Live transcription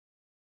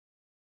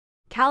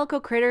Calico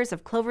critters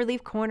of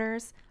Cloverleaf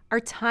Corners are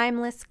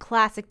timeless,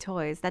 classic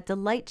toys that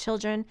delight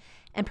children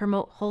and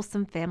promote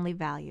wholesome family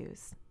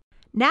values.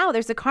 Now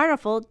there's a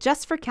carnival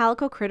just for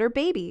Calico critter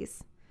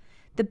babies.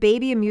 The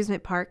baby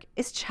amusement park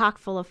is chock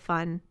full of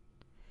fun.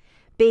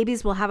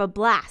 Babies will have a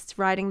blast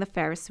riding the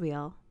Ferris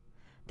wheel.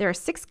 There are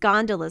 6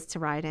 gondolas to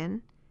ride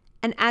in,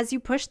 and as you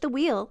push the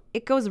wheel,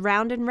 it goes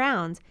round and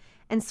round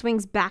and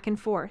swings back and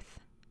forth.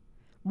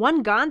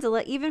 One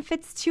gondola even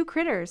fits 2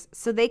 critters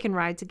so they can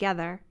ride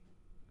together.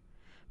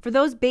 For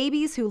those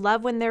babies who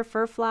love when their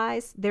fur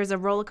flies, there's a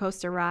roller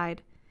coaster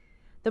ride.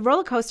 The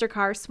roller coaster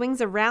car swings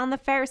around the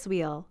Ferris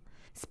wheel.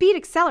 Speed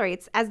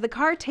accelerates as the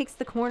car takes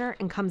the corner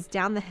and comes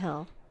down the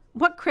hill.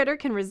 What critter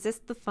can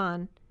resist the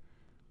fun?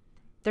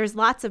 There's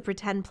lots of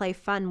pretend play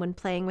fun when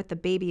playing with the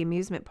baby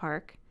amusement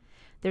park.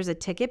 There's a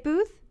ticket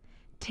booth,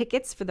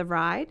 tickets for the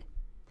ride,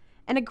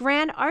 and a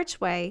grand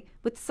archway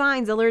with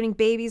signs alerting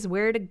babies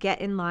where to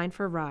get in line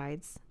for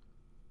rides.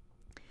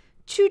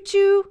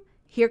 Choo-choo!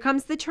 Here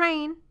comes the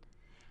train.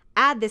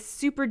 Add this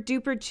super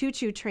duper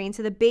choo-choo train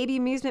to the baby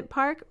amusement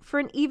park for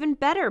an even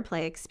better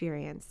play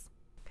experience.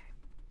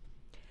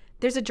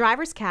 There's a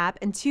driver's cab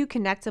and 2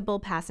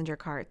 connectable passenger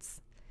carts.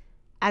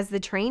 As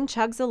the train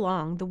chugs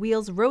along, the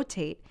wheels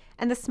rotate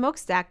and the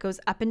smokestack goes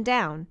up and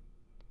down.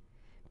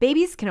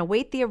 Babies can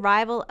await the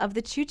arrival of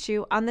the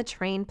choo-choo on the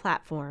train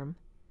platform.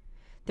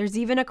 There's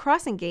even a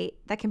crossing gate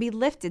that can be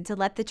lifted to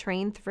let the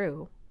train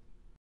through.